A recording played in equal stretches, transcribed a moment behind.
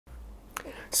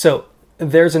So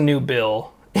there's a new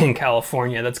bill in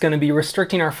California that's going to be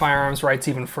restricting our firearms rights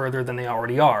even further than they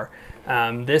already are.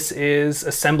 This is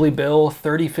Assembly Bill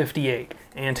 3058.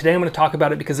 And today I'm going to talk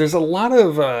about it because there's a lot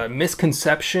of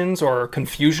misconceptions or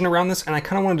confusion around this, and I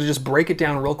kind of wanted to just break it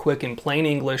down real quick in plain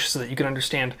English so that you can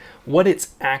understand what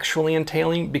it's actually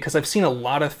entailing, because I've seen a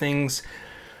lot of things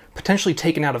potentially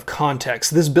taken out of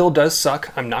context. This bill does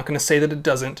suck. I'm not going to say that it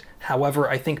doesn't. However,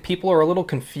 I think people are a little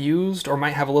confused or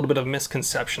might have a little bit of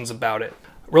misconceptions about it.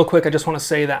 Real quick, I just want to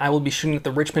say that I will be shooting at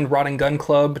the Richmond Rod and Gun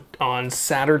Club on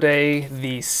Saturday,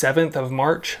 the 7th of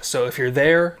March. So if you're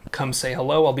there, come say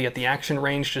hello. I'll be at the action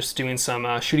range just doing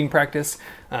some shooting practice.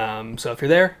 So if you're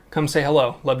there, come say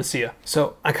hello. Love to see you.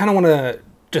 So I kind of want to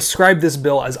describe this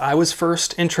bill as I was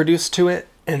first introduced to it,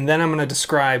 and then I'm going to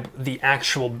describe the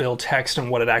actual bill text and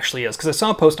what it actually is. Because I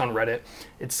saw a post on Reddit.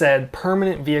 It said,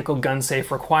 permanent vehicle gun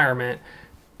safe requirement,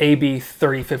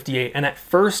 AB-3058. And at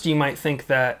first you might think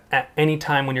that at any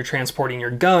time when you're transporting your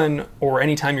gun, or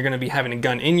anytime you're going to be having a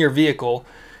gun in your vehicle,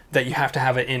 that you have to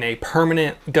have it in a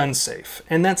permanent gun safe.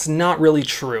 And that's not really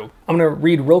true. I'm going to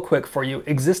read real quick for you.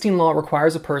 Existing law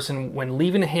requires a person, when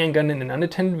leaving a handgun in an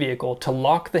unattended vehicle, to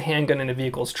lock the handgun in a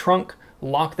vehicle's trunk,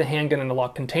 lock the handgun in a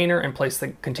locked container and place the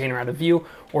container out of view,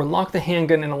 or lock the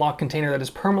handgun in a locked container that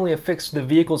is permanently affixed to the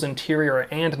vehicle's interior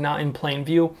and not in plain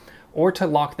view, or to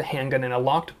lock the handgun in a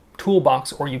locked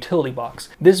toolbox or utility box.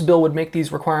 This bill would make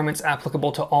these requirements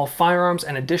applicable to all firearms,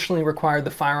 and additionally require the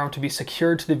firearm to be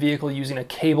secured to the vehicle using a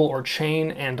cable or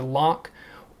chain and lock,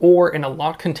 or in a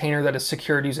locked container that is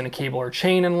secured using a cable or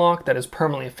chain and lock that is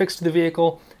permanently affixed to the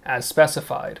vehicle as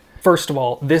specified. First of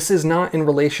all, this is not in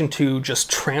relation to just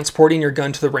transporting your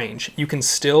gun to the range. You can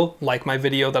still, like my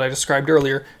video that I described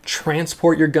earlier,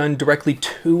 transport your gun directly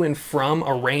to and from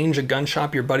a range, a gun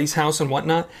shop, your buddy's house, and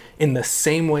whatnot, in the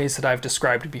same ways that I've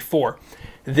described before.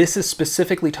 This is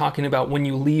specifically talking about when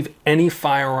you leave any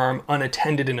firearm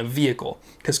unattended in a vehicle,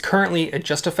 because currently it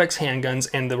just affects handguns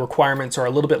and the requirements are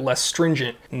a little bit less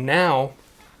stringent. Now,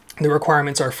 the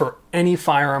requirements are for any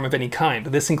firearm of any kind.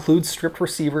 This includes stripped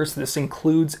receivers. This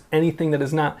includes anything that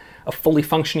is not a fully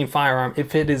functioning firearm.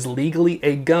 If it is legally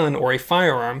a gun or a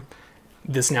firearm,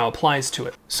 this now applies to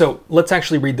it. So let's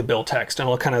actually read the bill text, and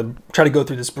I'll kind of try to go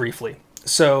through this briefly.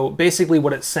 So basically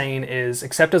what it's saying is,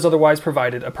 except as otherwise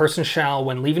provided, a person shall,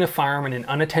 when leaving a firearm in an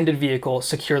unattended vehicle,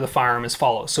 secure the firearm as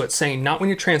follows. So it's saying not when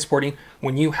you're transporting,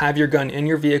 when you have your gun in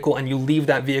your vehicle and you leave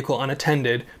that vehicle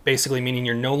unattended, basically meaning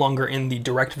you're no longer in the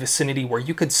direct vicinity where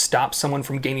you could stop someone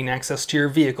from gaining access to your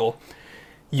vehicle,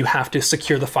 you have to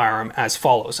secure the firearm as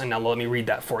follows. And now let me read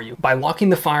that for you. By locking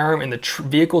the firearm in the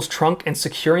vehicle's trunk and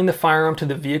securing the firearm to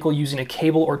the vehicle using a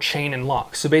cable or chain and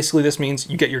lock. So basically this means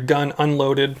you get your gun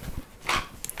unloaded,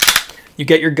 you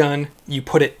get your gun, you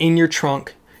put it in your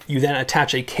trunk, you then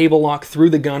attach a cable lock through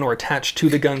the gun or attach to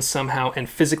the gun somehow and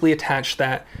physically attach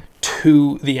that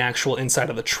to the actual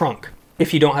inside of the trunk.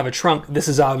 If you don't have a trunk, this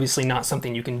is obviously not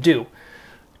something you can do.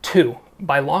 2.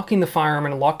 By locking the firearm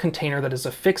in a locked container that is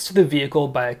affixed to the vehicle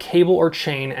by a cable or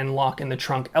chain and lock in the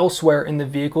trunk elsewhere in the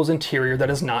vehicle's interior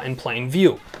that is not in plain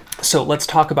view. So let's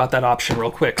talk about that option real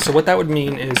quick. So what that would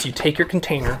mean is you take your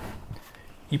container,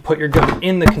 you put your gun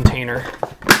in the container,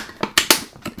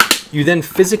 you then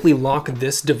physically lock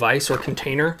this device or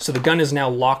container, so the gun is now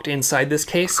locked inside this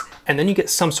case, and then you get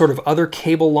some sort of other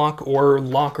cable lock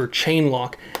or chain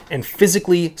lock and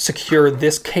physically secure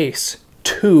this case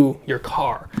to your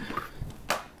car.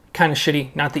 Kind of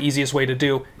shitty, not the easiest way to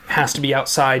do. It has to be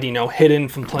outside, you know, hidden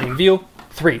from plain view.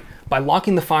 3. By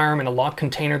locking the firearm in a locked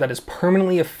container that is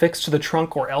permanently affixed to the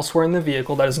trunk or elsewhere in the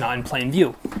vehicle that is not in plain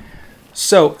view.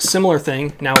 So, similar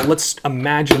thing. Now let's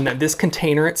imagine that this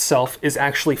container itself is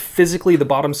actually physically, the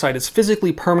bottom side is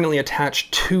physically permanently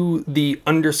attached to the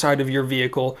underside of your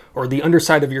vehicle, or the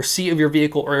underside of your seat of your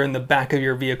vehicle, or in the back of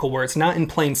your vehicle where it's not in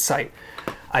plain sight.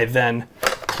 I then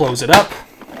close it up,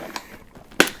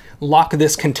 lock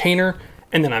this container,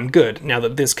 and then I'm good. Now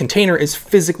that this container is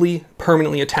physically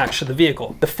permanently attached to the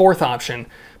vehicle. The 4th option,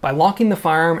 by locking the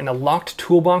firearm in a locked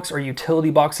toolbox or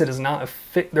utility box that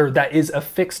is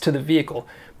affixed to the vehicle.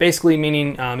 Basically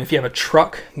meaning if you have a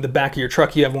truck, the back of your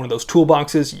truck, you have one of those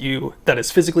toolboxes that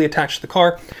is physically attached to the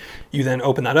car. You then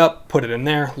open that up, put it in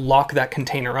there, lock that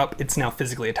container up. It's now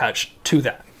physically attached to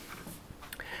that.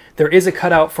 There is a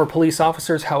cutout for police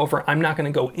officers. However, I'm not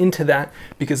going to go into that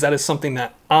because that is something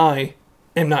that I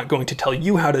am not going to tell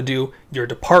you how to do. Your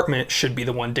department should be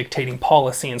the one dictating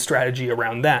policy and strategy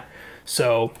around that.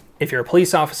 So if you're a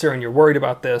police officer and you're worried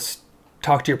about this,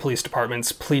 talk to your police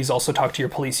departments. Please also talk to your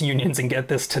police unions and get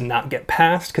this to not get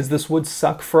passed, because this would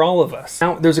suck for all of us.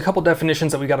 Now, there's a couple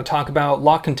definitions that we got to talk about.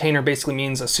 Lock container basically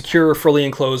means a secure, fully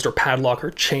enclosed, or padlock,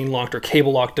 or chain locked, or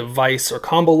cable locked device or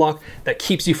combo lock that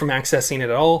keeps you from accessing it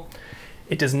at all.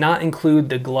 It does not include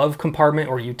the glove compartment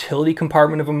or utility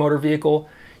compartment of a motor vehicle.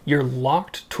 Your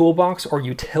locked toolbox or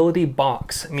utility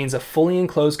box means a fully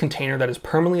enclosed container that is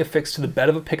permanently affixed to the bed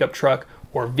of a pickup truck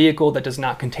or vehicle that does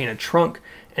not contain a trunk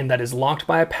and that is locked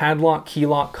by a padlock, key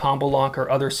lock, combo lock, or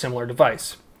other similar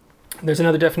device. There's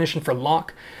another definition for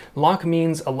lock. Lock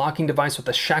means a locking device with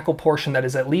a shackle portion that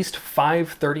is at least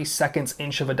 5/32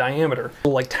 inch of a diameter.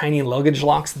 Like tiny luggage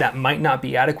locks, that might not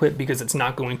be adequate because it's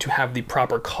not going to have the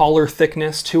proper collar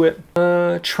thickness to it.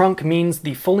 Trunk means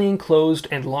the fully enclosed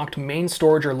and locked main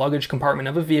storage or luggage compartment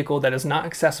of a vehicle that is not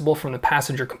accessible from the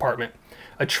passenger compartment.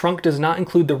 A trunk does not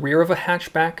include the rear of a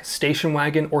hatchback, station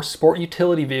wagon, or sport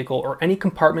utility vehicle, or any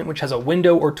compartment which has a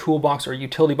window or toolbox or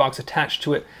utility box attached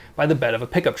to it by the bed of a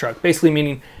pickup truck. Basically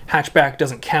meaning hatchback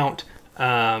doesn't count.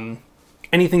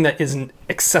 Anything that isn't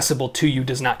accessible to you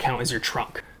does not count as your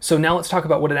trunk. So now let's talk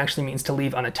about what it actually means to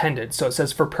leave unattended. So it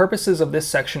says, for purposes of this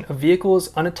section, a vehicle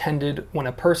is unattended when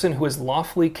a person who is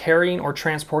lawfully carrying or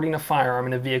transporting a firearm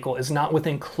in a vehicle is not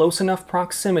within close enough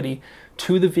proximity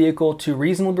to the vehicle to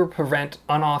reasonably prevent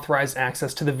unauthorized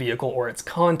access to the vehicle or its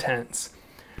contents.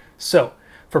 So,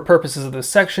 for purposes of this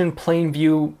section, plain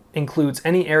view includes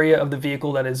any area of the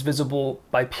vehicle that is visible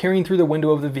by peering through the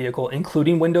window of the vehicle,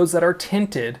 including windows that are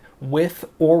tinted with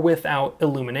or without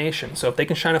illumination. So if they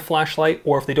can shine a flashlight,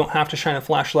 or if they don't have to shine a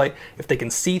flashlight, if they can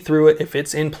see through it, if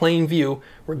it's in plain view,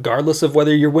 regardless of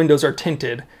whether your windows are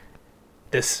tinted,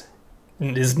 this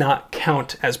does not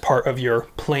count as part of your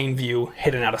plain view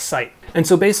hidden out of sight. And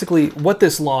so basically what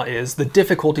this law is, the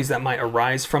difficulties that might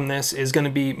arise from this is going to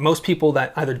be most people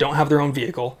that either don't have their own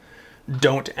vehicle,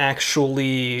 don't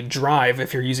actually drive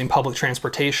if you're using public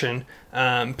transportation,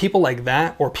 people like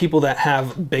that, or people that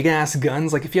have big ass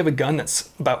guns. Like if you have a gun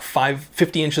that's about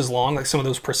 50 inches long, like some of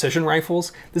those precision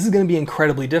rifles, this is going to be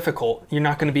incredibly difficult. You're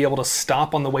not going to be able to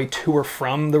stop on the way to or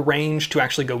from the range to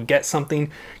actually go get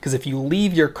something, because if you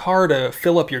leave your car to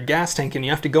fill up your gas tank and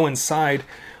you have to go inside,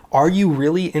 are you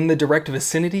really in the direct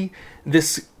vicinity?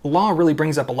 This law really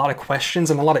brings up a lot of questions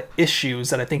and a lot of issues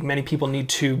that I think many people need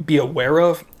to be aware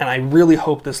of, and I really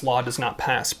hope this law does not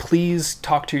pass. Please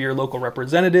talk to your local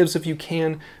representatives if you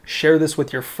can. Share this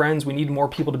with your friends. We need more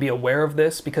people to be aware of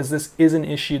this, because this is an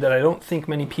issue that I don't think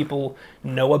many people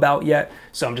know about yet.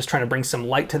 So I'm just trying to bring some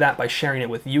light to that by sharing it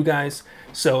with you guys.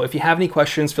 So if you have any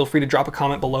questions, feel free to drop a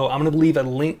comment below. I'm going to leave a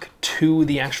link to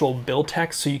the actual bill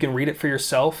text so you can read it for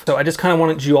yourself. So I just kind of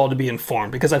wanted you all to be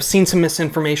informed, because I've seen some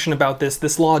misinformation about this.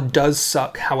 This law does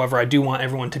suck. However, I do want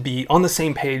everyone to be on the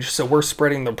same page, so we're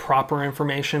spreading the proper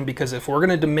information, because if we're going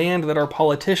to demand that our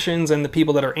politicians and the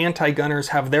people that are anti-gunners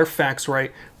have their facts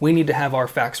right, we need to have our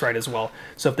facts right as well.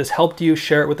 So if this helped you,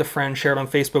 share it with a friend, share it on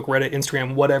Facebook, Reddit,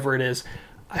 Instagram, whatever it is.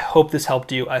 I hope this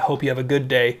helped you. I hope you have a good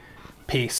day. Peace.